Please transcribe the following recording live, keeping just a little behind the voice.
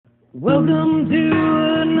Welcome to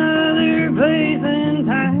another place and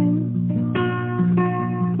time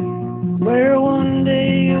where one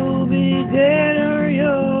day you'll be dead or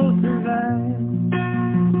you'll survive.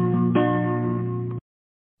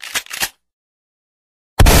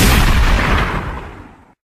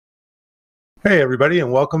 Hey everybody,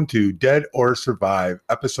 and welcome to Dead or Survive,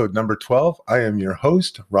 episode number 12. I am your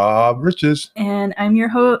host, Rob Riches. And I'm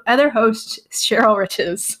your other host, Cheryl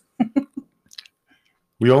Riches.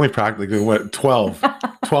 We only practically went 12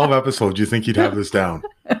 episodes. You think you'd have this down?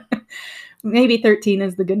 Maybe 13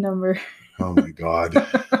 is the good number. Oh my God.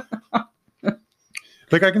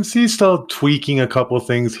 Like, I can see still tweaking a couple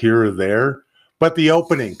things here or there, but the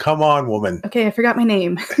opening, come on, woman. Okay, I forgot my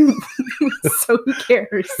name. So who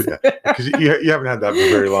cares? Yeah, because you haven't had that for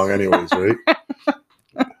very long anyways, right?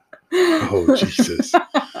 Oh, Jesus.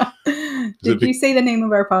 Did you say the name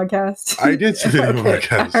of our podcast? I did say the name of our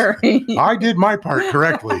podcast. All right. I did my part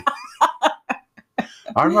correctly.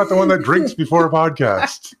 I'm not the one that drinks before a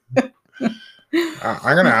podcast.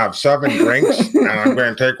 I'm going to have 7 drinks, and I'm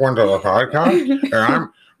going to take one to the podcast, and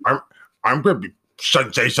I'm going to be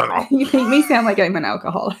sensational. You make me sound like I'm an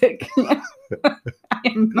alcoholic. I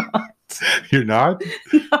am not. You're not?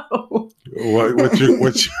 No.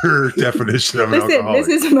 What's your definition of an alcoholic?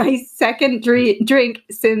 This is my second drink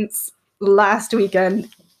since last weekend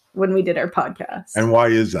when we did our podcast. And why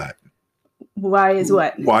is that? Why is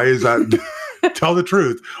what? Why is that? Tell the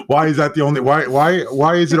truth. Why is that the only?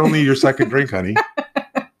 Why is it only your second drink, honey?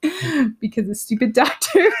 Because the stupid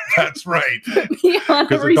doctor. That's right. Put me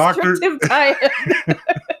on a restrictive diet.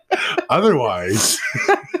 Otherwise,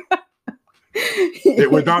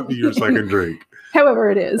 it would not be your second drink.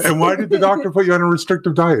 However, it is. And why did the doctor put you on a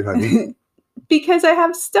restrictive diet, honey? Because I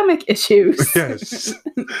have stomach issues. Yes.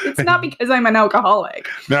 It's not because I'm an alcoholic.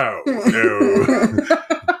 No.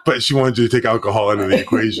 But she wanted you to take alcohol out of the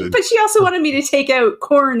equation. But she also wanted me to take out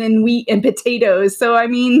corn and wheat and potatoes. So, I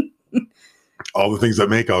mean... all the things that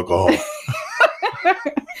make alcohol.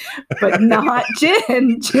 But not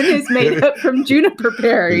gin. Gin is made up from juniper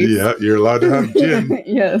berries. Yeah, you're allowed to have gin.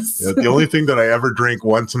 Yes. Yeah, the only thing that I ever drink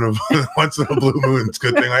once in a blue moon. It's a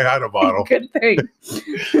good thing I had a bottle. Good thing.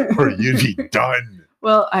 Or you'd be done.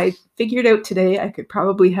 Well, I figured out today I could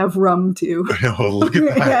probably have rum too. Oh, look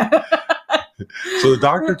at that. So the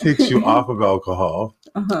doctor takes you off of alcohol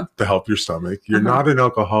to help your stomach. You're not an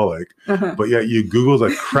alcoholic, but yet you Google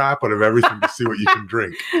the crap out of everything to see what you can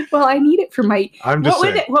drink. Well, I need it for my... I'm just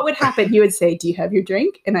saying. What would happen? He would say, do you have your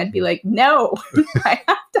drink? And I'd be like, no, I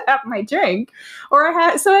have to have my drink. Or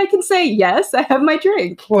so I can say, yes, I have my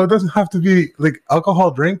drink. Well, it doesn't have to be like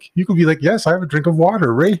alcohol drink. You could be like, yes, I have a drink of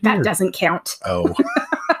water right here. That doesn't count. Oh.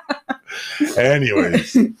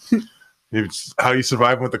 Anyways, it's how you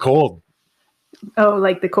survive with the cold. Oh,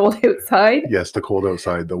 like the cold outside? Yes, the cold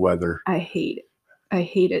outside, the weather. I hate it. I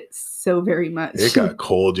hate it so very much. It got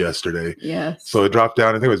cold yesterday. Yes. So it dropped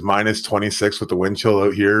down. I think it was minus 26 with the wind chill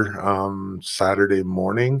out here Saturday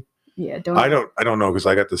morning. Yeah, I don't know because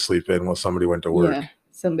I got to sleep in while somebody went to work. Yeah,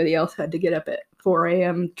 somebody else had to get up at 4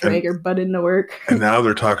 a.m., drag her butt into work. And now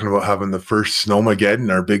they're talking about having the first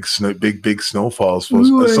snowmageddon, our big snowfall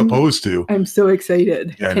supposed to. I'm so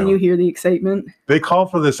excited. Yeah, Can you hear the excitement? They call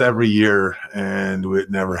for this every year, and it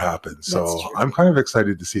never happens. So I'm kind of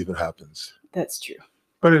excited to see if it happens. That's true.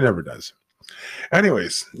 But it never does.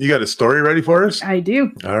 Anyways, you got a story ready for us? I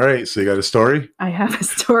do. All right. So you got a story? I have a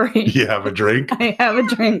story. You have a drink? I have a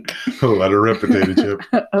drink. Let her rip, potato chip.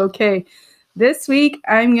 Okay. This week,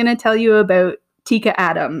 I'm going to tell you about Tika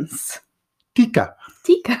Adams. Tika.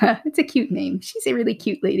 It's a cute name. She's a really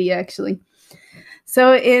cute lady, actually.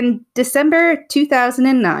 So in December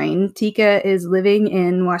 2009, Tika is living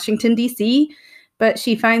in Washington, D.C., but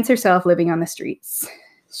she finds herself living on the streets.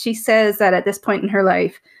 She says that at this point in her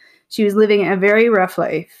life, she was living a very rough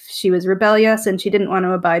life. She was rebellious and she didn't want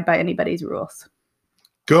to abide by anybody's rules.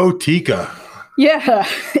 Go Tika. Yeah,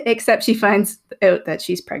 except she finds out that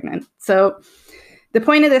she's pregnant. So at the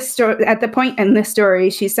point in this story,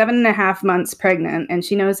 she's 7.5 months pregnant and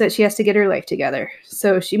she knows that she has to get her life together.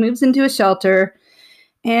 So she moves into a shelter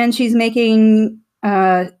and she's making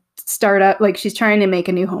startup, like she's trying to make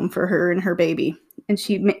a new home for her and her baby. And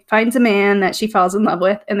she finds a man that she falls in love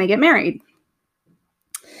with and they get married.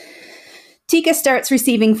 Tika starts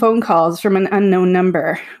receiving phone calls from an unknown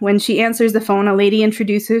number. When she answers the phone, a lady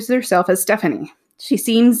introduces herself as Stephanie. She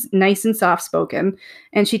seems nice and soft-spoken,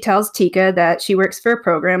 and she tells Tika that she works for a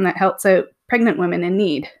program that helps out pregnant women in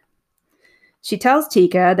need. She tells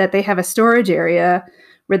Tika that they have a storage area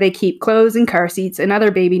where they keep clothes and car seats and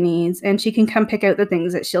other baby needs, and she can come pick out the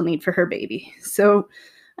things that she'll need for her baby. So,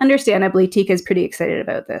 understandably, Tika's pretty excited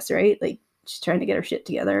about this, right? Like, she's trying to get her shit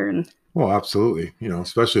together. And Well, absolutely.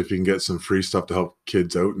 Especially if you can get some free stuff to help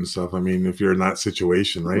kids out and stuff. I mean, if you're in that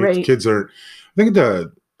situation, right? Right. Kids are, I think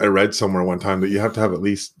I read somewhere one time that you have to have at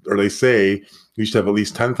least, or they say you should have at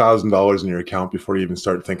least $10,000 in your account before you even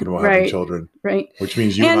start thinking about having children. Right. Which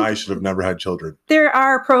means you and I should have never had children. There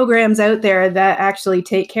are programs out there that actually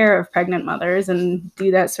take care of pregnant mothers and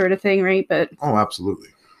do that sort of thing, right? But oh, absolutely.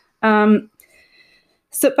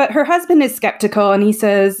 But her husband is skeptical, and he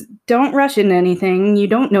says, "Don't rush into anything. You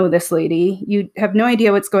don't know this lady. You have no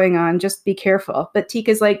idea what's going on. Just be careful." But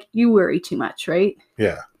Tika's like, "You worry too much, right?"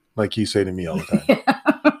 Yeah, like you say to me all the time. Yeah.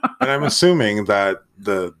 And I'm assuming that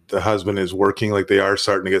the husband is working, like they are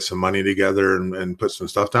starting to get some money together and put some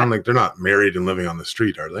stuff down. Like they're not married and living on the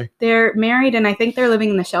street, are they? They're married, and I think they're living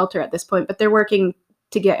in the shelter at this point, but they're working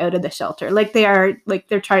to get out of the shelter. Like they're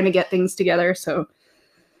trying to get things together. So,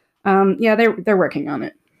 they're working on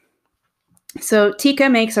it. So Tika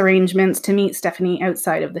makes arrangements to meet Stephanie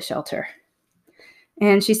outside of the shelter.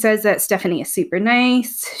 And she says that Stephanie is super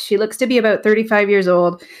nice. She looks to be about 35 years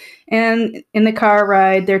old. And in the car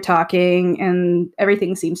ride, they're talking and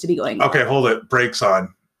everything seems to be going well. Okay, hold it. Brakes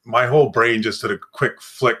on. My whole brain just did a quick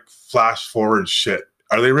flash forward shit.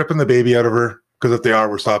 Are they ripping the baby out of her? Because if they are,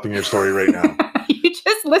 we're stopping your story right now. You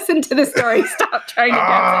just listen to the story. Stop trying to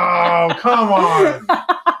guess it. Oh, come on.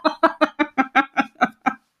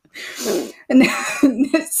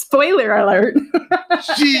 Spoiler alert.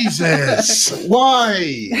 Jesus.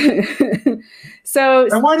 Why?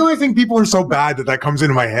 And why do I think people are so bad that comes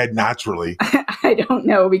into my head naturally? I don't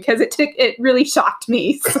know, because it really shocked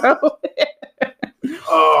me. So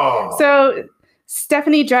So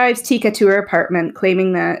Stephanie drives Tika to her apartment,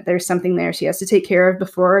 claiming that there's something there she has to take care of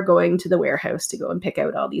before going to the warehouse to go and pick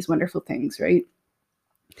out all these wonderful things, right?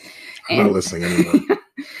 I'm not listening anymore.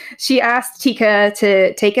 She asked Tika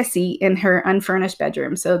to take a seat in her unfurnished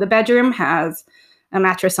bedroom. So the bedroom has a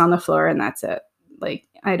mattress on the floor, and that's it. Like,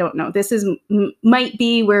 I don't know. This might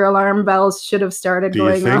be where alarm bells should have started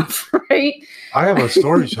going off, right? I have a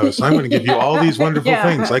storage house. I'm going to give you all these wonderful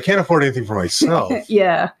things. I can't afford anything for myself.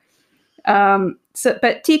 Yeah.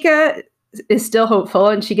 But Tika is still hopeful,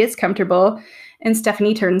 and she gets comfortable, and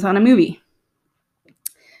Stephanie turns on a movie.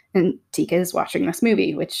 And Tika is watching this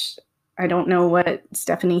movie, which I don't know what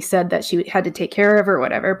Stephanie said that she had to take care of or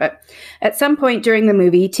whatever. But at some point during the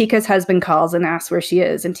movie, Tika's husband calls and asks where she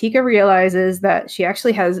is. And Tika realizes that she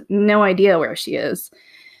actually has no idea where she is.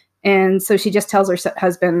 And so she just tells her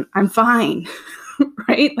husband, "I'm fine,"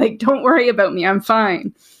 right? Like, don't worry about me. I'm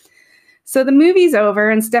fine. So the movie's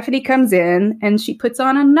over and Stephanie comes in and she puts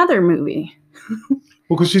on another movie. Well,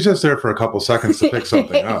 because she's just there for a couple seconds to pick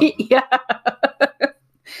something up. Yeah.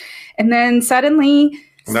 And then suddenly...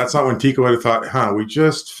 And that's not when Tika would have thought, we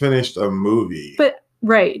just finished a movie.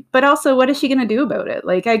 But also, what is she going to do about it?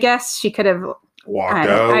 Like, I guess she could have... walked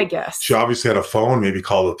out. I guess. She obviously had a phone, maybe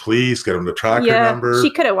call the police, get them to track her number.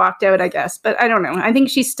 She could have walked out, I guess. But I don't know. I think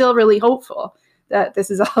she's still really hopeful that this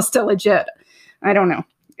is all still legit. I don't know.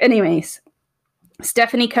 Anyways,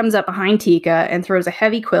 Stephanie comes up behind Tika and throws a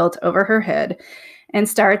heavy quilt over her head and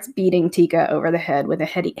starts beating Tika over the head with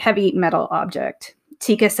a heavy metal object.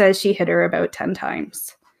 Tika says she hit her about 10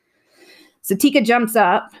 times. So Tika jumps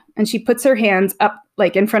up and she puts her hands up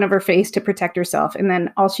like in front of her face to protect herself. And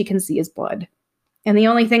then all she can see is blood. And the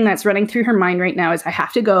only thing that's running through her mind right now is, I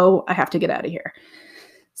have to go. I have to get out of here.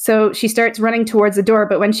 So she starts running towards the door.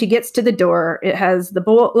 But when she gets to the door, it has the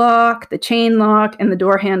bolt lock, the chain lock, and the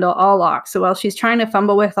door handle all locked. So while she's trying to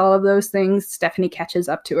fumble with all of those things, Stephanie catches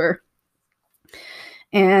up to her.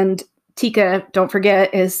 And Tika, don't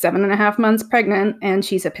forget, is 7.5 months pregnant, and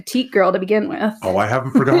she's a petite girl to begin with. Oh, I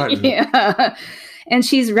haven't forgotten. Yeah. And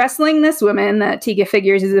she's wrestling this woman that Tika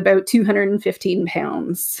figures is about 215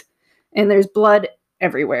 pounds. And there's blood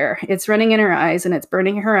everywhere. It's running in her eyes, and it's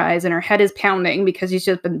burning her eyes, and her head is pounding because she's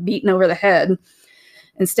just been beaten over the head.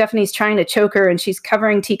 And Stephanie's trying to choke her, and she's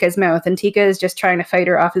covering Tika's mouth, and Tika is just trying to fight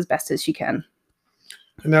her off as best as she can.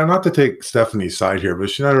 Now, not to take Stephanie's side here, but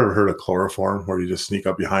she never heard of chloroform, where you just sneak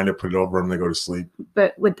up behind it, put it over them, and they go to sleep.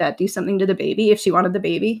 But would that do something to the baby if she wanted the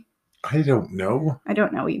baby? I don't know. I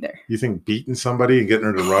don't know either. You think beating somebody and getting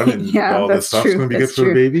her to run and yeah, all this stuff's going to be good for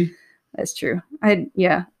the baby? That's true. And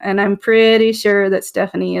I'm pretty sure that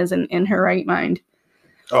Stephanie isn't in her right mind.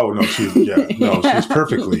 Oh, no, she's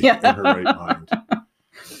perfectly in her right mind.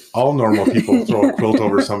 All normal people throw a quilt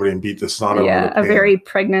over somebody and beat the snot out of her. Yeah, a very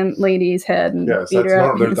pregnant lady's head. And yes, beat her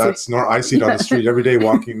up. That's normal. I see it on the street every day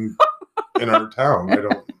walking in our town.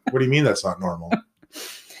 What do you mean that's not normal?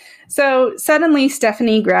 So suddenly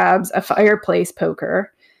Stephanie grabs a fireplace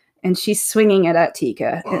poker and she's swinging it at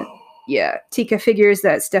Tika. Yeah, Tika figures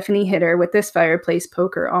that Stephanie hit her with this fireplace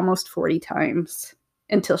poker almost 40 times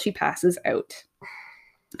until she passes out.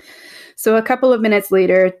 So a couple of minutes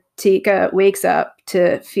later, Tika wakes up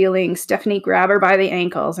to feeling Stephanie grab her by the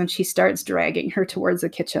ankles, and she starts dragging her towards the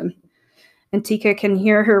kitchen. And Tika can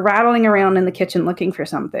hear her rattling around in the kitchen looking for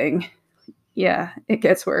something. Yeah, it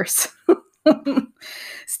gets worse.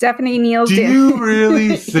 Stephanie kneels Do down. you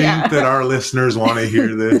really think Yeah. that our listeners want to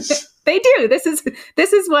hear this? They do. This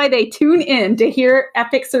is why they tune in to hear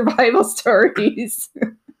epic survival stories.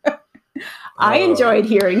 I enjoyed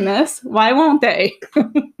hearing this. Why won't they?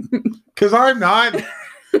 Because I'm not.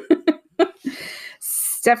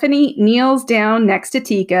 Stephanie kneels down next to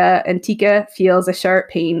Tika, and Tika feels a sharp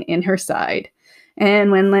pain in her side.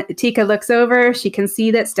 And when Tika looks over, she can see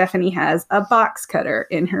that Stephanie has a box cutter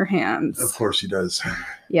in her hands. Of course she does.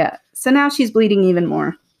 Yeah. So now she's bleeding even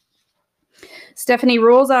more. Stephanie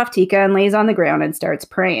rolls off Tika and lays on the ground and starts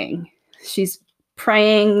praying. She's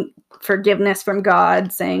praying forgiveness from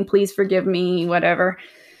God, saying, please forgive me, whatever.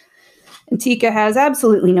 And Tika has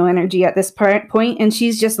absolutely no energy at this point, and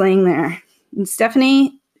she's just laying there. And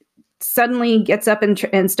Stephanie suddenly gets up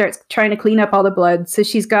and starts trying to clean up all the blood. So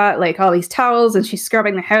she's got like all these towels, and she's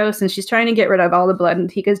scrubbing the house, and she's trying to get rid of all the blood, and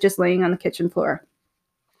Tika's just laying on the kitchen floor.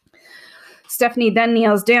 Stephanie then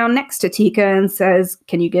kneels down next to Tika and says,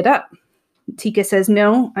 can you get up? Tika says,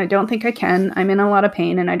 no, I don't think I can. I'm in a lot of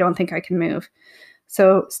pain, and I don't think I can move.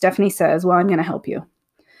 So Stephanie says, well, I'm going to help you.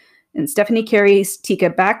 And Stephanie carries Tika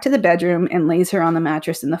back to the bedroom and lays her on the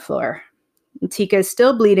mattress in the floor. And Tika is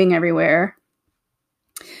still bleeding everywhere,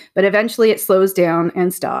 but eventually it slows down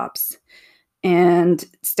and stops. And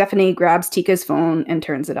Stephanie grabs Tika's phone and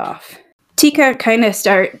turns it off. Tika kind of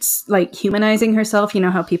starts like humanizing herself, you know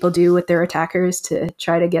how people do with their attackers to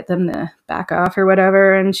try to get them to back off or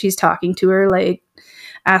whatever. And she's talking to her, like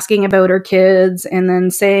asking about her kids, and then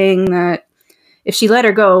saying that if she let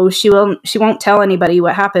her go, she won't tell anybody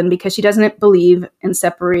what happened because she doesn't believe in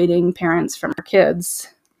separating parents from her kids.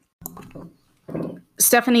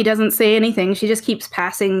 Stephanie doesn't say anything. She just keeps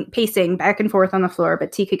pacing back and forth on the floor,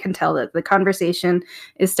 but Tika can tell that the conversation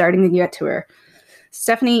is starting to get to her.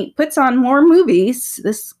 Stephanie puts on more movies.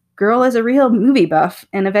 This girl is a real movie buff,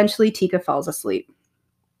 and eventually Tika falls asleep.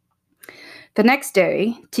 The next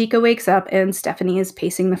day, Tika wakes up and Stephanie is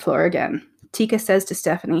pacing the floor again. Tika says to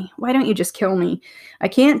Stephanie, why don't you just kill me? I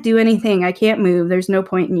can't do anything. I can't move. There's no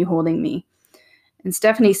point in you holding me. And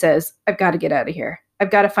Stephanie says, I've got to get out of here. I've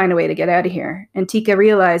got to find a way to get out of here. And Tika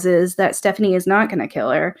realizes that Stephanie is not going to kill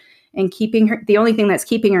her. And keeping her, the only thing that's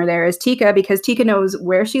keeping her there is Tika, because Tika knows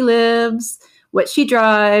where she lives, what she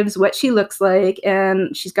drives, what she looks like,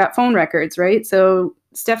 and she's got phone records, right? So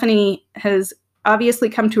Stephanie has obviously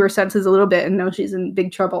come to her senses a little bit and knows she's in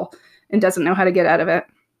big trouble and doesn't know how to get out of it.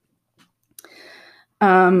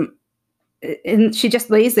 And she just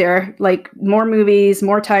lays there, like more movies,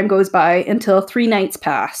 more time goes by until 3 nights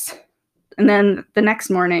pass. And then the next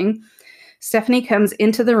morning, Stephanie comes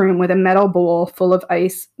into the room with a metal bowl full of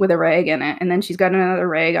ice with a rag in it. And then she's got another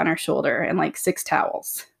rag on her shoulder and like 6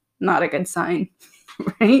 towels. Not a good sign,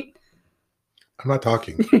 right? I'm not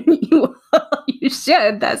talking. You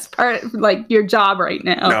should. That's part of like your job right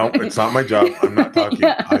now. No, it's not my job. I'm not talking.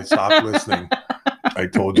 Yeah. I stopped listening. I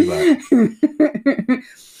told you that.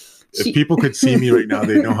 If people could see me right now,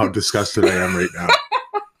 they know how disgusted I am right now.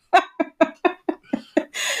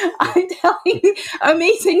 I'm telling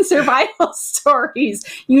amazing survival stories.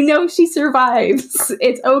 You know she survives.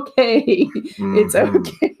 It's okay. It's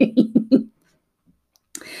okay.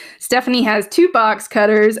 Stephanie has 2 box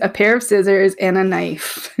cutters, a pair of scissors, and a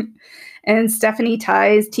knife. And Stephanie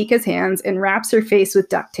ties Tika's hands and wraps her face with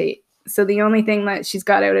duct tape. So the only thing that she's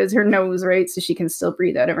got out is her nose, right? So she can still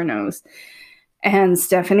breathe out of her nose. And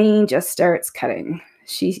Stephanie just starts cutting.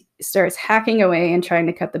 She starts hacking away and trying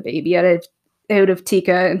to cut the baby out of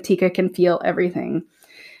Tika, and Tika can feel everything.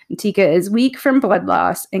 And Tika is weak from blood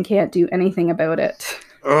loss and can't do anything about it.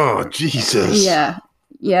 Oh, Jesus.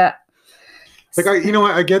 Yeah. Like,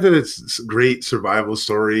 I get that it's great survival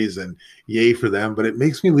stories and yay for them, but it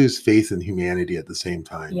makes me lose faith in humanity at the same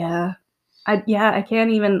time. Yeah. I can't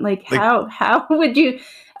even, how would you...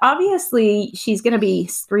 Obviously, she's going to be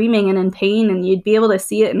screaming and in pain, and you'd be able to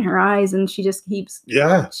see it in her eyes, and she just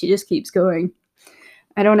keeps going.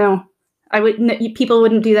 I don't know. People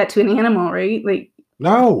wouldn't do that to an animal, right? Like,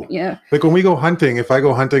 no. Yeah. Like when we go hunting, if I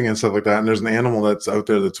go hunting and stuff like that, and there's an animal that's out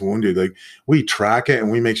there that's wounded, like we track it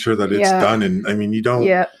and we make sure that it's done. And I mean, you don't.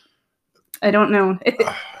 Yeah. I don't know.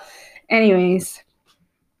 Anyways.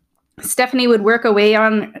 Stephanie would work away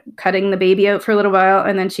on cutting the baby out for a little while,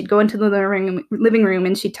 and then she'd go into the living room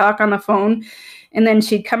and she'd talk on the phone, and then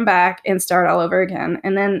she'd come back and start all over again.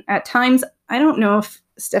 And then at times, I don't know if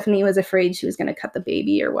Stephanie was afraid she was going to cut the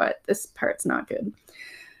baby or what. This part's not good.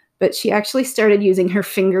 But she actually started using her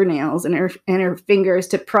fingernails and her fingers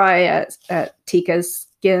to pry at Tika's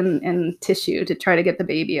skin and tissue to try to get the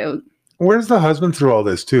baby out. Where's the husband through all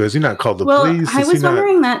this too? Has he not called the police? I was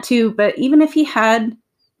wondering that too, but even if he had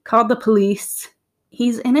called the police,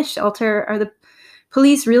 he's in a shelter. Are the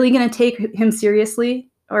police really going to take him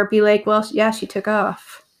seriously or be like, well, yeah, she took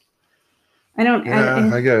off?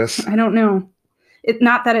 I guess. I don't know.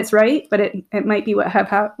 Not that it's right, but it might be what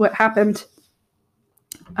happened.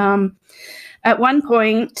 At one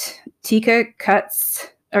point, Stephanie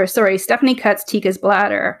cuts Tika's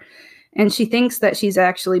bladder, and she thinks that she's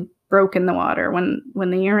actually broken the water.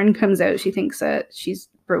 When the urine comes out, she thinks that she's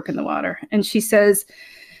broken the water. And she says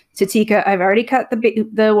to Tika, I've already cut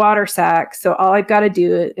the water sack, so all I've got to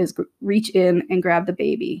do is reach in and grab the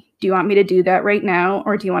baby. Do you want me to do that right now,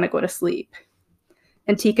 or do you want to go to sleep?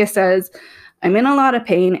 And Tika says, I'm in a lot of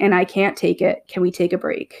pain and I can't take it. Can we take a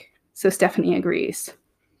break? So Stephanie agrees.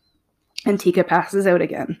 And Tika passes out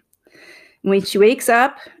again. When she wakes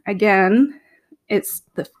up again, it's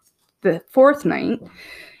the fourth night,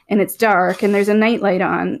 and it's dark, and there's a nightlight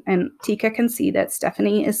on, and Tika can see that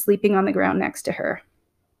Stephanie is sleeping on the ground next to her.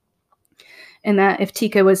 And that if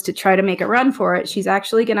Tika was to try to make a run for it, she's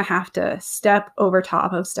actually going to have to step over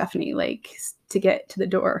top of Stephanie, like, to get to the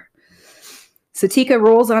door. So Tika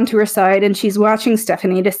rolls onto her side, and she's watching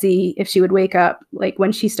Stephanie to see if she would wake up, like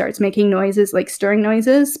when she starts making noises, like stirring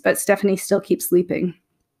noises, but Stephanie still keeps sleeping.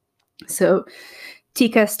 So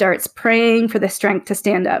Tika starts praying for the strength to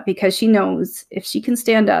stand up, because she knows if she can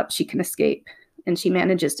stand up, she can escape, and she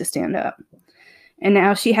manages to stand up. And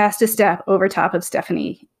now she has to step over top of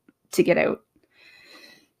Stephanie to get out.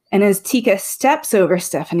 And as Tika steps over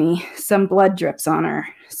Stephanie, some blood drips on her.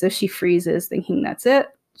 So she freezes, thinking that's it.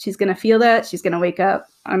 She's going to feel that. She's going to wake up.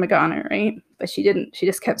 I'm a goner, right? But she didn't. She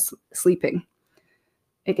just kept sleeping.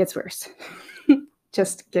 It gets worse.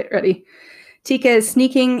 Just get ready. Tika is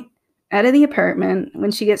sneaking out of the apartment.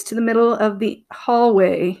 When she gets to the middle of the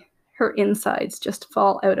hallway, her insides just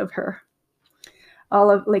fall out of her. All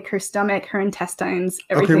of, like, her stomach, her intestines,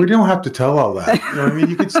 everything. Okay, we don't have to tell all that. You know what I mean?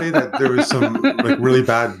 You could say that there was some, like, really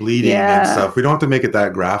bad bleeding and stuff. We don't have to make it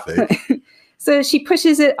that graphic. So she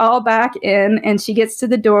pushes it all back in, and she gets to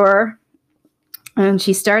the door, and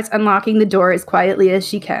she starts unlocking the door as quietly as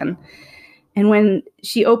she can. And when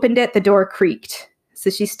she opened it, the door creaked.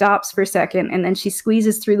 So she stops for a second, and then she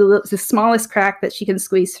squeezes through the smallest crack that she can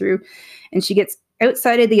squeeze through, and she gets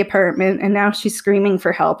outside of the apartment, and now she's screaming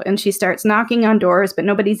for help, and she starts knocking on doors, but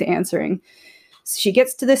nobody's answering. So she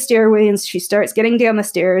gets to the stairway, and she starts getting down the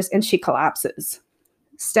stairs, and she collapses.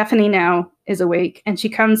 Stephanie now is awake, and she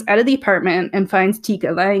comes out of the apartment and finds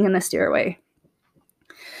Tika lying in the stairway.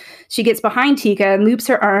 She gets behind Tika and loops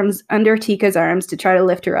her arms under Tika's arms to try to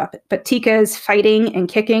lift her up. But Tika is fighting and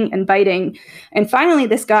kicking and biting. And finally,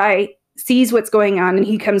 this guy sees what's going on, and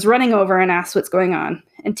he comes running over and asks what's going on.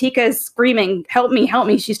 And Tika is screaming, help me, help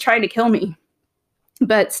me. She's trying to kill me.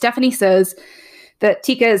 But Stephanie says that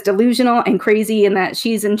Tika is delusional and crazy and that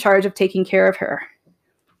she's in charge of taking care of her.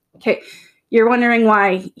 Okay. You're wondering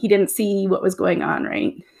why he didn't see what was going on,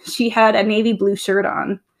 right? She had a navy blue shirt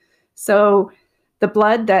on. So the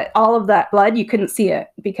blood, all of that blood, you couldn't see it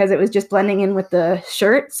because it was just blending in with the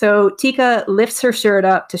shirt. So Tika lifts her shirt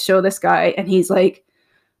up to show this guy, and he's like,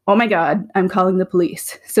 oh my God, I'm calling the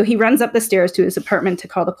police. So he runs up the stairs to his apartment to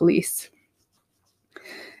call the police.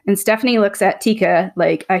 And Stephanie looks at Tika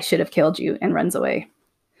like, I should have killed you, and runs away.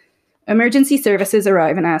 Emergency services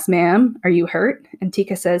arrive and ask, ma'am, are you hurt? And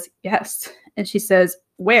Tika says, yes. And she says,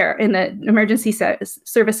 where? And the emergency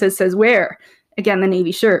services says, where? Again, the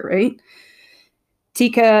navy shirt, right?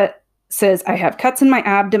 Tika says, I have cuts in my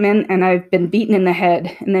abdomen and I've been beaten in the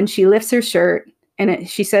head. And then she lifts her shirt, and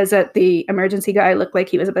she says that the emergency guy looked like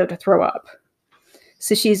he was about to throw up.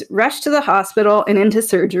 So she's rushed to the hospital and into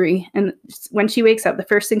surgery. And when she wakes up, the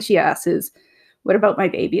first thing she asks is, what about my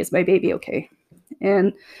baby? Is my baby okay?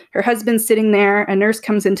 And her husband's sitting there. A nurse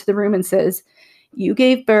comes into the room and says, you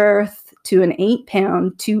gave birth to an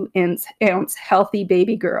 8-pound, 2-ounce healthy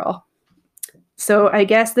baby girl. So I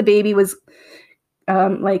guess the baby was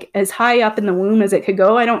like as high up in the womb as it could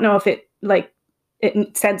go. I don't know if it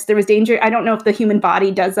sensed there was danger. I don't know if the human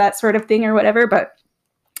body does that sort of thing or whatever, but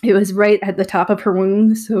it was right at the top of her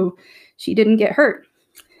womb. So she didn't get hurt.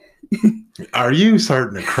 Are you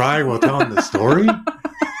starting to cry while telling the story?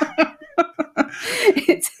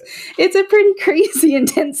 It's a pretty crazy,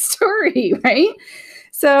 intense story, right?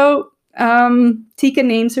 So Tika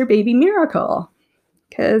names her baby Miracle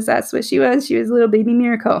because that's what she was. She was a little baby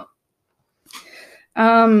Miracle.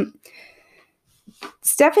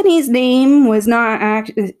 Stephanie's name was not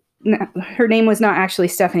her name was not actually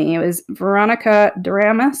Stephanie. It was Veronica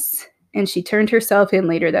Doremus, and she turned herself in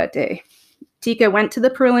later that day. Tika went to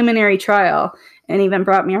the preliminary trial and even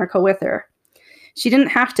brought Miracle with her. She didn't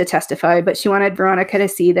have to testify, but she wanted Veronica to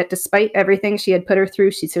see that despite everything she had put her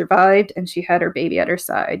through, she survived and she had her baby at her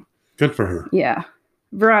side. Good for her. Yeah.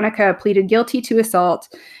 Veronica pleaded guilty to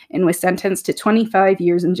assault and was sentenced to 25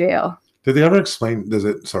 years in jail. Did they ever explain,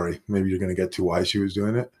 sorry, maybe you're going to get to why she was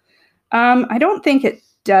doing it? I don't think it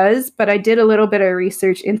does, but I did a little bit of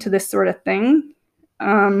research into this sort of thing.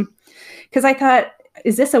 Because I thought,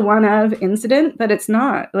 is this a one-of incident? But it's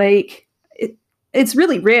not. Like, it's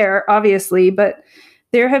really rare, obviously, but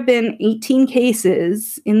there have been 18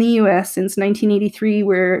 cases in the U.S. since 1983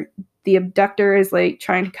 where the abductor is like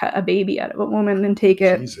trying to cut a baby out of a woman and take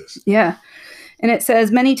it. Jesus. Yeah. And it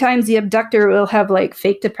says many times the abductor will have like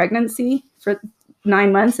faked a pregnancy for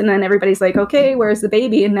 9 months, and then everybody's like, okay, where's the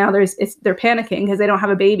baby? And now they're panicking because they don't have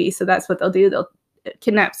a baby. So that's what they'll do. They'll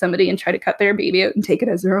kidnap somebody and try to cut their baby out and take it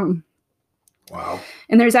as their own. Wow.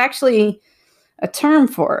 And there's actually a term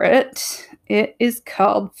for it. It is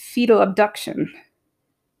called fetal abduction.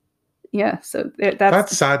 Yeah, so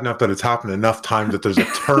that's sad enough that it's happened enough times that there's a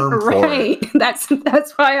term for it. Right. That's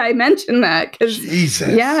why I mentioned that.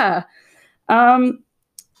 Jesus. Yeah.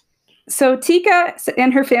 So Tika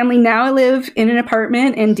and her family now live in an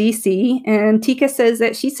apartment in DC, and Tika says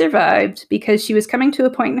that she survived because she was coming to a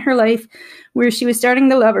point in her life where she was starting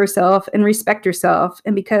to love herself and respect herself,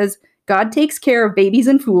 and because God takes care of babies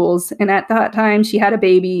and fools, and at that time she had a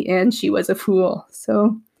baby and she was a fool.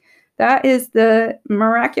 So that is the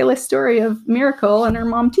miraculous story of Miracle and her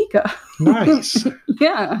mom Tika. Nice.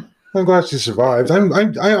 Yeah. I'm glad she survived.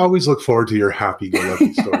 I always look forward to your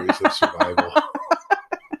happy-go-lucky stories of survival.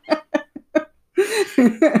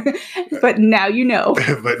 But now you know.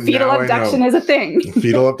 But fetal abduction is a thing.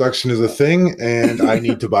 Fetal abduction is a thing, and I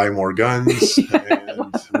need to buy more guns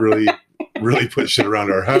and really put shit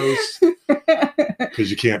around our house because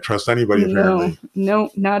you can't trust anybody apparently. No,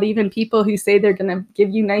 not even people who say they're going to give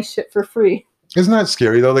you nice shit for free. Isn't that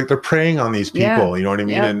scary though? Like they're preying on these people, Yeah. You know what I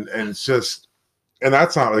mean? Yeah. And it's just, and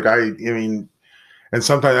that's not like, I mean, and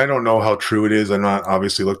sometimes I don't know how true it is. I'm not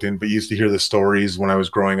obviously looked in, but used to hear the stories when I was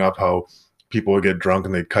growing up, how people would get drunk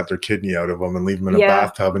and they'd cut their kidney out of them and leave them in a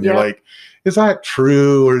bathtub. And you're like, is that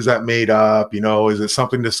true or is that made up? You know, is it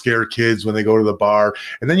something to scare kids when they go to the bar?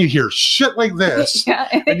 And then you hear shit like this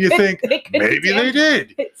and you think maybe they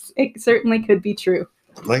did. It certainly could be true.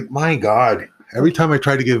 Like, my God, every time I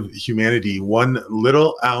try to give humanity one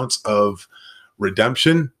little ounce of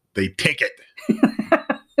redemption, they take it.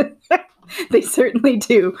 They certainly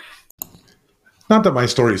do. Not that my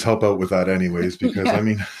stories help out with that anyways, because I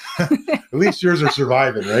mean, at least yours are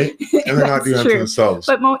surviving, right? And they're not doing it to themselves.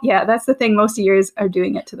 But that's the thing. Most of yours are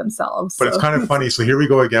doing it to themselves. But it's kind of funny. So here we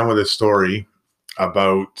go again with a story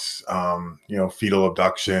about, fetal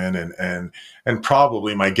abduction and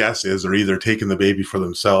probably my guess is they're either taking the baby for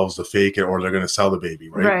themselves to fake it or they're going to sell the baby,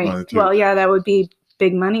 right? Right. Well, yeah, that would be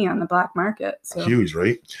big money on the black market. So. Huge,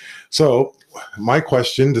 right? So my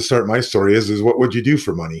question to start my story is what would you do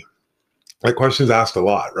for money? That question's asked a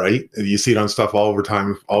lot, right? You see it on stuff all over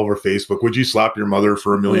Facebook. Would you slap your mother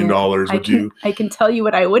for $1 million? I can tell you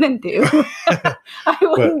what I wouldn't do. I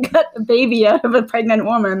wouldn't cut the baby out of a pregnant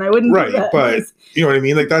woman. I wouldn't do that. But you know what I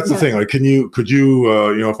mean? Like, that's the thing. Like, could you,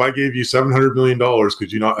 if I gave you $700 million,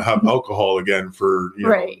 could you not have alcohol again for, the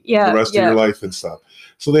rest of your life and stuff?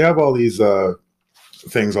 So they have all these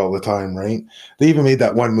things all the time, right? They even made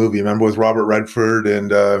that one movie, remember, with Robert Redford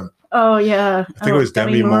and I think it was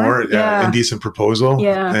Demi Moore, Indecent Proposal,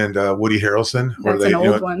 and Woody Harrelson. That's an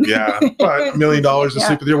old one. Yeah, but $1 million to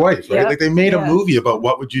sleep with your wife, right? Like, they made a movie about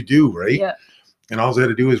what would you do, right? Yeah. And all they had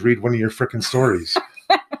to do is read one of your freaking stories.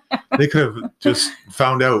 They could have just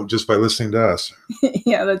found out just by listening to us.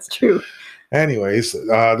 Yeah, that's true. Anyways,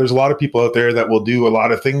 there's a lot of people out there that will do a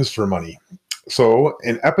lot of things for money. So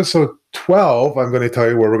in episode 12, I'm going to tell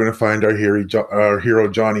you where we're going to find our hero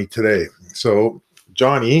Johnny today. So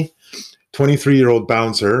Johnny, 23-year-old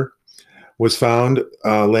bouncer, was found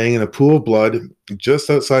laying in a pool of blood just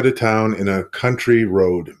outside of town in a country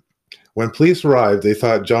road. When police arrived, they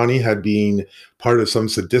thought Johnny had been part of some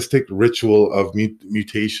sadistic ritual of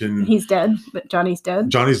mutation. He's dead, but Johnny's dead?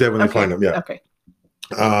 Johnny's dead when they find him, yeah. Okay.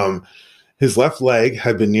 His left leg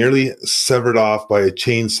had been nearly severed off by a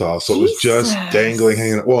chainsaw, so it was just dangling,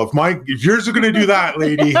 hanging out. Well, if yours are going to do that,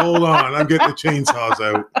 lady, hold on. I'm getting the chainsaws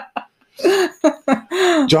out.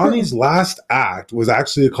 Johnny's last act was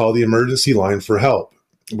actually to call the emergency line for help.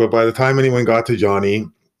 But by the time anyone got to Johnny,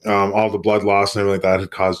 all the blood loss and everything like that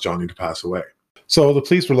had caused Johnny to pass away. So the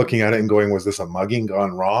police were looking at it and going, was this a mugging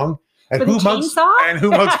gone wrong? And With a who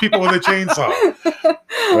mugs people with a chainsaw?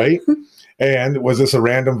 Right? And was this a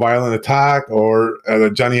random violent attack, or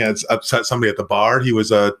Johnny had upset somebody at the bar? He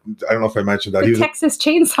was I don't know if I mentioned that. The He was Texas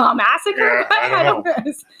Chainsaw Massacre? Yeah, I don't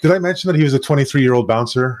know. Did I mention that he was a 23-year-old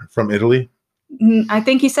bouncer from Italy? I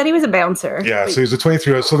think you said he was a bouncer. Yeah, so he was a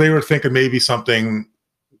 23-year-old. So they were thinking maybe something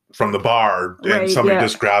from the bar and Right, somebody yeah.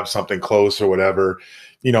 just grabbed something close or whatever,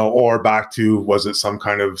 or back to, was it some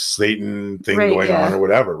kind of Satan thing Right, going yeah. on or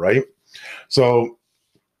whatever, right? So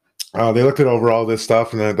they looked at over all this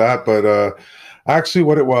stuff and that, but actually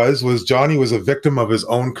what it was Johnny was a victim of his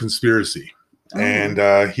own conspiracy. Oh.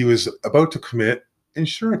 And he was about to commit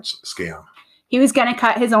insurance scam. He was going to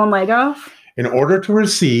cut his own leg off? In order to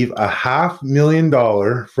receive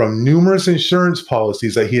 $500,000 from numerous insurance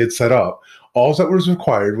policies that he had set up, all that was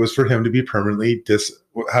required was for him to be permanently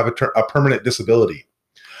have a permanent disability.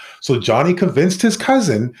 So Johnny convinced his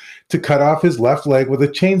cousin to cut off his left leg with a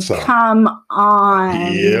chainsaw. Come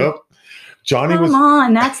on. Yep. Johnny Come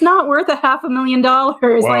on. That's not worth $500,000.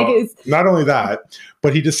 Well, Like, it's not only that,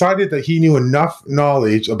 but he decided that he knew enough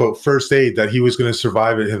knowledge about first aid that he was going to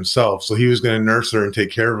survive it himself. So he was going to nurse her and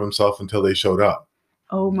take care of himself until they showed up.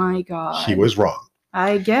 oh my God. He was wrong.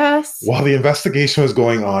 I guess. While the investigation was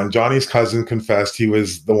going on, Johnny's cousin confessed he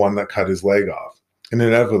was the one that cut his leg off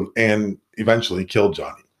and eventually killed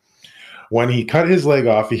Johnny. When he cut his leg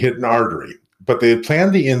off, he hit an artery, but they had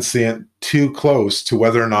planned the incident too close to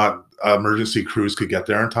whether or not emergency crews could get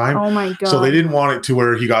there in time. Oh my God. So they didn't want it to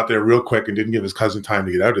where he got there real quick and didn't give his cousin time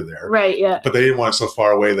to get out of there. Right, yeah. But they didn't want it so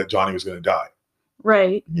far away that Johnny was going to die.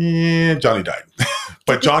 Right. Yeah, Johnny died.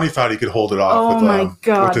 But Johnny thought he could hold it off Oh with, my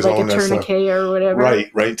God. with his Like own a tourniquet or whatever. Right,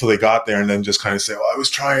 until they got there and then just kind of say, I was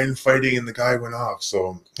trying fighting and the guy went off.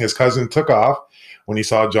 So his cousin took off when he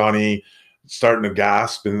saw Johnny starting to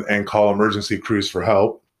gasp and call emergency crews for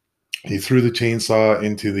help. He threw the chainsaw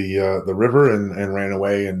into the river and ran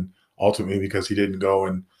away. And ultimately, because he didn't go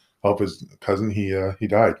and help his cousin, he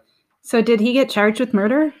died. So did he get charged with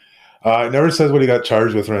murder? It never says what he got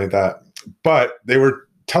charged with or anything like that. But they were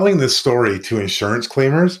telling this story to insurance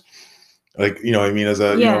claimers. Like,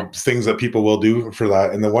 as things that people will do for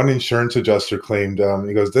that. And the one insurance adjuster claimed,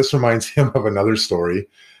 he goes, this reminds him of another story.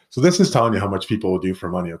 So this is telling you how much people will do for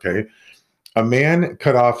money, okay? A man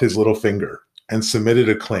cut off his little finger and submitted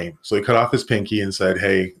a claim. So he cut off his pinky and said,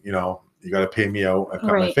 hey, you got to pay me out. I cut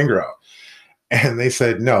my Right. finger out. And they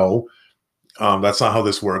said, no, that's not how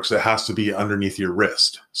this works. It has to be underneath your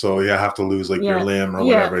wrist. So you have to lose like your Yeah. limb or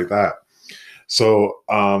Yeah. whatever like that. So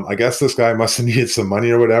I guess this guy must have needed some money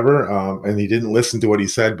or whatever, and he didn't listen to what he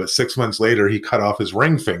said. But 6 months later, he cut off his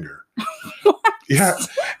ring finger. Yeah,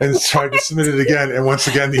 and tried to submit it again. And once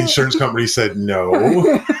again, the insurance company said no.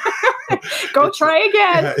 Go try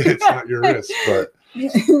again. It's not your wrist, but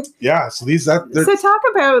yeah. So So talk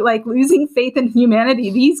about like losing faith in humanity.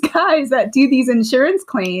 These guys that do these insurance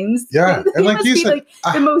claims, Yeah, they and like must you be said, like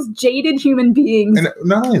the most jaded human beings. and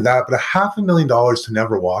not only that, but $500,000 to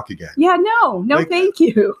never walk again. Yeah, no, Like, thank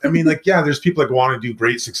you. I mean, like, yeah, there's people that want to do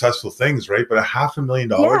great, successful things, right? But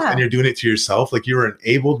 $500,000 Yeah. and you're doing it to yourself, like you're an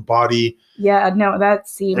able body. Yeah, no, that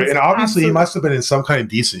seems. Right? And obviously, he absolute- must have been in some kind of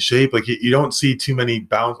decent shape. Like, you don't see too many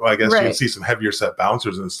bounce. Well, I guess you Right. can see some heavier set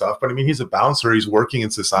bouncers and stuff. But I mean, he's a bouncer. He's working in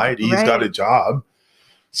society. He's got Right. a job.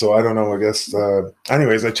 So I don't know. I guess.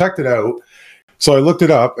 Anyways, I checked it out. So I looked it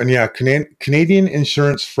up, and yeah, Canadian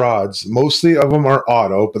insurance frauds. Mostly of them are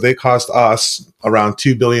auto, but they cost us around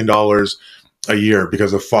 $2 billion a year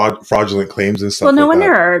because of fraudulent claims and stuff. Well, no like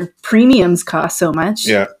wonder that. our premiums cost so much.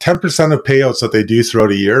 Yeah, 10% of payouts that they do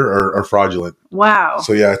throughout a year are fraudulent. Wow.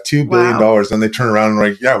 So yeah, $2 billion. Then they turn around and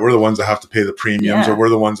like, yeah, we're the ones that have to pay the premiums, Yeah. or we're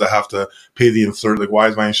the ones that have to pay the insert. Like, why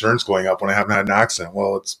is my insurance going up when I haven't had an accident?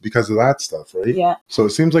 Well, it's because of that stuff, right? Yeah. So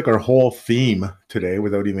it seems like our whole theme today,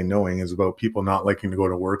 without even knowing, is about people not liking to go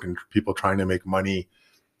to work and people trying to make money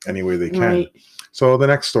any way they can. Right. So the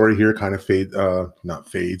next story here kind of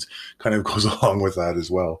kind of goes along with that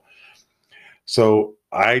as well. So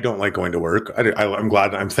I don't like going to work.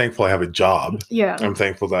 I'm thankful I have a job. Yeah. I'm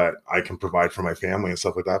thankful that I can provide for my family and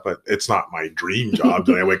stuff like that, but it's not my dream job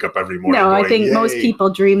that I wake up every morning. No, I going, think most "Yay." people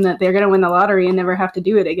dream that they're going to win the lottery and never have to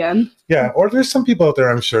do it again. Yeah, or there's some people out there,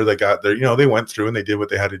 I'm sure, that got their, they went through and they did what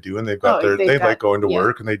they had to do, and they've got they like going to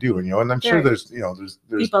work, and they do, and I'm sure There- there's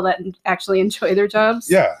People that actually enjoy their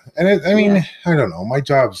jobs. yeah, and I mean, Yeah. I don't know, my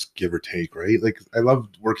job's give or take, right? Like, I love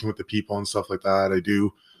working with the people and stuff like that. I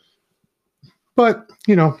do. But,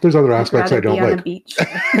 you know, there's other aspects I Rather don't be on a like. beach.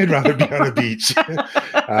 I'd rather be on a beach.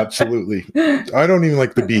 Absolutely. I don't even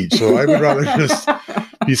like the beach, so I would rather just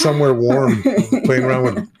be somewhere warm, playing around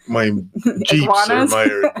with my jeeps Iguanas. or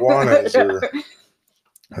my iguanas or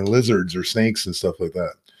lizards or snakes and stuff like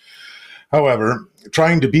that. However,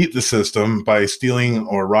 trying to beat the system by stealing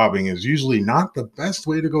or robbing is usually not the best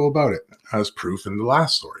way to go about it, as proof in the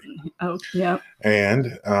last story. Oh, yeah.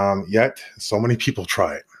 And yet, so many people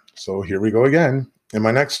try it. So here we go again. In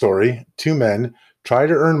my next story, two men try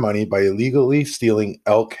to earn money by illegally stealing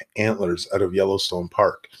elk antlers out of Yellowstone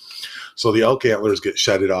Park. So the elk antlers get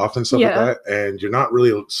shedded off and stuff like that, and you're not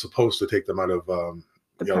really supposed to take them out of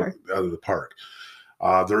the park.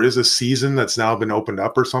 There is a season that's now been opened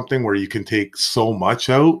up or something where you can take so much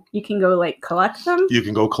out. You can go like collect them? You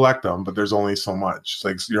can go collect them, but there's only so much. It's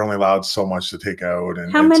like you're only allowed so much to take out.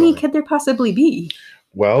 And how many could there possibly be?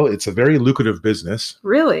 Well, it's a very lucrative business.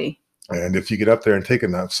 Really? And if you get up there and take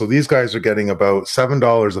enough. So these guys are getting about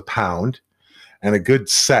 $7 a pound, and a good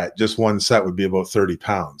set, just one set, would be about 30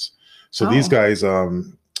 pounds. So these guys,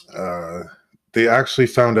 they actually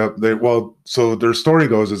found out so their story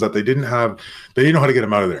goes is that they didn't know how to get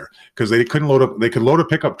them out of there because they couldn't load up. They could load a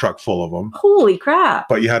pickup truck full of them. Holy crap.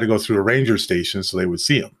 But you had to go through a ranger station so they would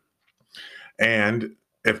see them. And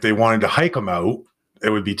if they wanted to hike them out, it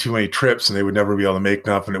would be too many trips and they would never be able to make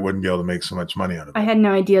enough and it wouldn't be able to make so much money out of it. I had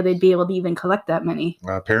no idea they'd be able to even collect that many.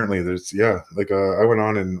 Apparently there's, I went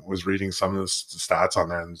on and was reading some of the stats on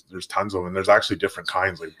there and there's tons of them. And there's actually different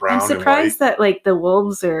kinds like brown and white. I'm surprised that like the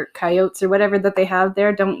wolves or coyotes or whatever that they have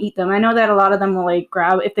there don't eat them. I know that a lot of them will like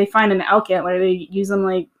grab, if they find an elk antler, they use them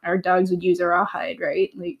like our dogs would use a rawhide, right?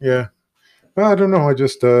 Like, yeah. Well, I don't know. I'm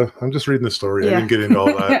just reading the story. I didn't get into all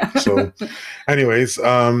that. So anyways,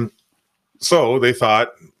 so they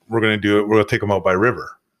thought we're going to do it. We're going to take them out by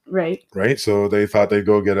river. Right. So they thought they'd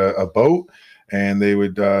go get a boat and they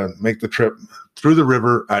would make the trip through the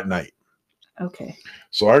river at night. Okay.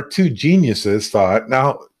 So our two geniuses thought,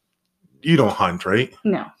 now you don't hunt, right?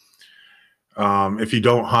 No. If you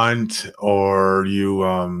don't hunt or you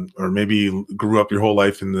or maybe you grew up your whole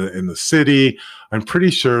life in the city, I'm pretty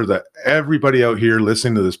sure that everybody out here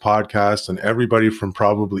listening to this podcast and everybody from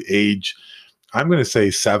probably age, I'm going to say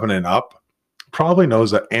 7 and up, probably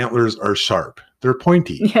knows that antlers are sharp. They're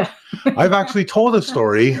pointy. Yeah. I've actually told a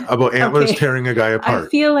story about antlers tearing a guy apart. I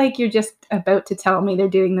feel like you're just about to tell me they're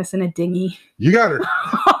doing this in a dinghy. You got her.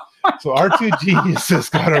 So our two geniuses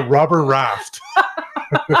got a rubber raft.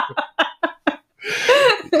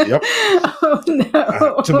 Yep. Oh,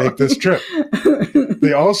 no. To make this trip.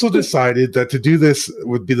 They also decided that to do this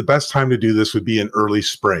would be the best time to do this would be in early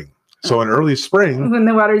spring. So in early spring, when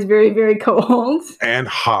the water is very, very cold and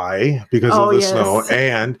high because of the snow,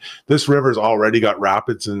 and this river's already got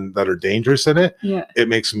rapids that are dangerous in it, it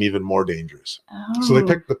makes them even more dangerous. Oh. So they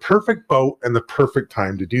picked the perfect boat and the perfect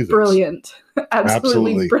time to do this. Brilliant.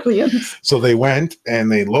 Absolutely brilliant. So they went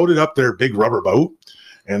and they loaded up their big rubber boat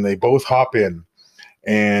and they both hop in.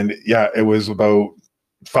 And it was about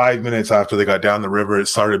 5 minutes after they got down the river, it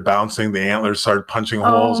started bouncing. The antlers started punching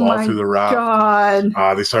holes all through the raft.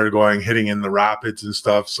 They started hitting in the rapids and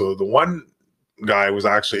stuff. So the one guy was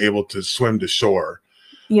actually able to swim to shore.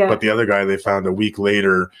 Yeah. But the other guy they found a week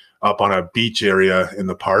later up on a beach area in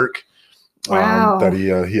the park. Wow. That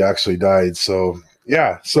he actually died. So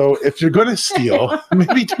yeah. So if you're going to steal,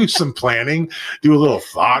 maybe do some planning, do a little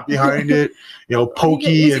thought behind it. You know,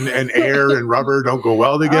 pokey and air and rubber don't go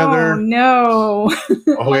well together. Oh, no.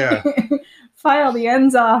 Oh, yeah. File the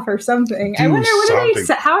ends off or something. I wonder,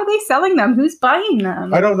 how are they selling them? Who's buying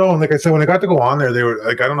them? I don't know. And like I said, when I got to go on there, they were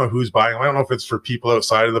like, I don't know who's buying them. I don't know if it's for people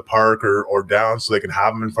outside of the park or down so they can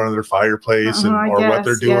have them in front of their fireplace or what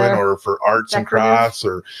they're doing or for arts and crafts.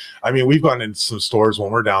 Or, I mean, we've gone in some stores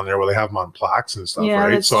when we're down there where they have them on plaques and stuff,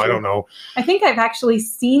 right? So true. I don't know. I think I've actually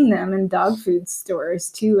seen them in dog food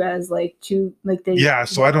stores too as Yeah,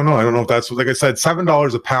 so I don't know. I don't know if that's, like I said,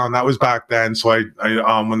 $7 a pound. That was back then. So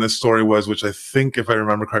I when this story was, which I think, if I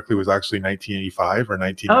remember correctly, was actually 1985 or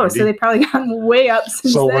 1990. Oh, so they probably gotten way up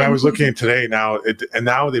since So then. when I was looking at today,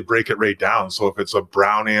 now they break it right down. So if it's a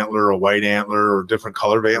brown antler, a white antler, or different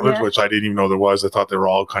color of antlers, which I didn't even know there was, I thought they were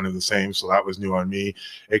all kind of the same. So that was new on me.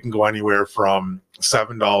 It can go anywhere from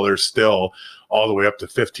 $7 still all the way up to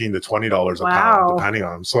 $15 to $20 a pound, depending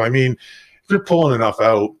on them. So I mean, if you're pulling enough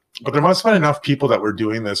out, but there must have been enough people that were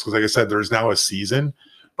doing this because, like I said, there's now a season.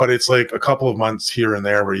 But it's like a couple of months here and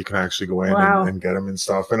there where you can actually go in and get them and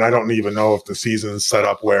stuff. And I don't even know if the season's set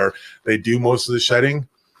up where they do most of the shedding.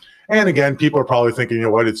 And again, people are probably thinking, you know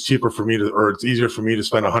what, it's cheaper for me it's easier for me to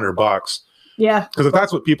spend $100. Yeah. Because if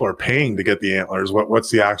that's what people are paying to get the antlers, what's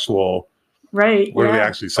the actual Right. What are they yeah.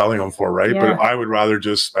 actually selling them for, right? Yeah. But I would rather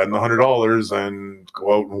just spend the $100 and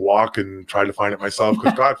go out and walk and try to find it myself.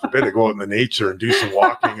 Because God forbid I go out in the nature and do some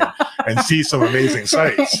walking and see some amazing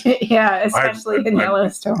sights. Yeah, especially in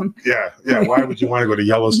Yellowstone. Yeah. Why would you want to go to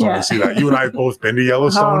Yellowstone Yeah. to see that? You and I have both been to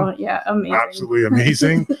Yellowstone. Oh, yeah, amazing. Absolutely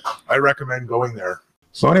amazing. I recommend going there.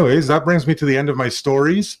 So anyways, that brings me to the end of my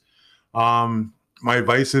stories. My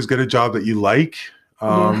advice is get a job that you like.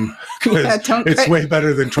 Yeah, It's way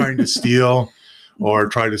better than trying to steal or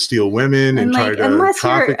try to steal women and try to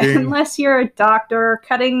trafficking. Unless you're a doctor,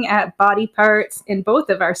 cutting at body parts in both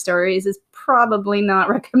of our stories is probably not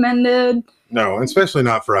recommended. No, especially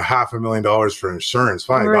not for $500,000 for insurance.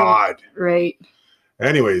 My God. Right.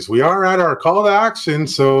 Anyways, we are at our call to action.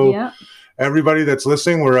 So Yeah. everybody that's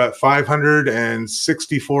listening, we're at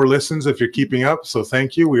 564 listens if you're keeping up. So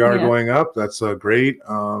thank you. We are going up. That's great.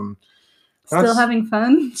 Still having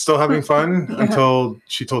fun? Still having fun until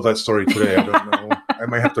she told that story today. I don't know. I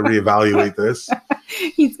might have to reevaluate this.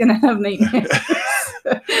 He's going to have nightmares.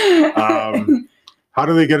 How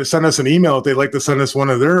do they send us an email if they'd like to send us one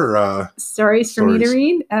of their stories for me to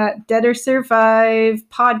read at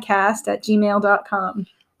deadersurvivepodcast@gmail.com.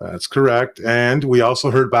 That's correct. And we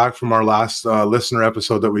also heard back from our last listener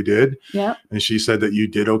episode that we did. Yeah. And she said that you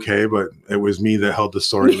did okay, but it was me that held the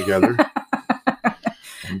story together.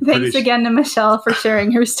 Thanks again to Michelle for sharing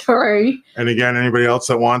her story. And again, anybody else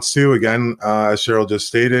that wants to, again, as Cheryl just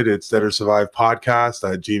stated, it's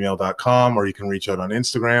deadersurvivepodcast@gmail.com, or you can reach out on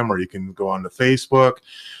Instagram, or you can go on to Facebook.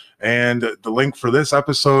 And the link for this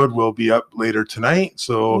episode will be up later tonight.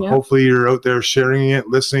 So hopefully you're out there sharing it,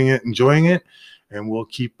 listening it, enjoying it. And we'll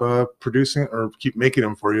keep producing or keep making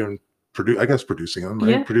them for you and producing them, right?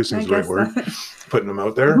 Yeah, producing is the right word. Putting them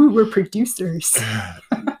out there. Ooh, we're producers.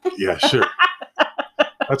 Yeah, sure.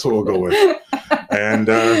 That's what we'll go with. And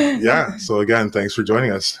so again, thanks for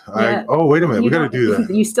joining us. Yeah. Wait a minute, we got to do that.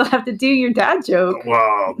 You still have to do your dad joke.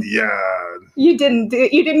 Well, yeah. You didn't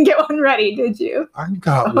get one ready, did you? I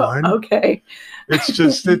got one. Okay.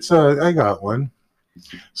 I got one.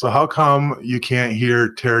 So how come you can't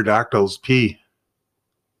hear pterodactyls pee?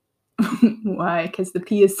 Why? Because the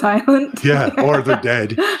P is silent? Yeah, or they're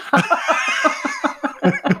dead.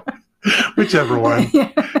 Whichever one. Yeah.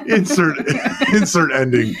 Insert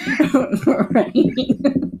ending. Right.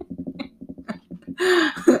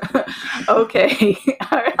 Okay.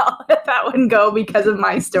 I'll let that one go because of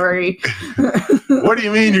my story. What do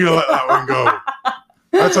you mean you're going to let that one go?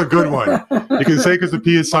 That's a good one. You can say because the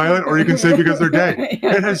P is silent, or you can say because they're dead.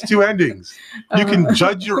 It has two endings. You can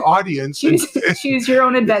judge your audience. Choose your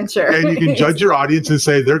own adventure. And you can judge your audience and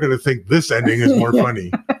say they're going to think this ending is more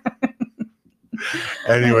funny.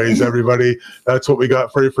 Anyways, everybody, that's what we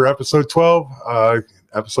got for you for episode 12.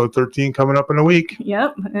 Episode 13 coming up in a week.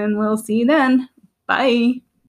 Yep. And we'll see you then. Bye.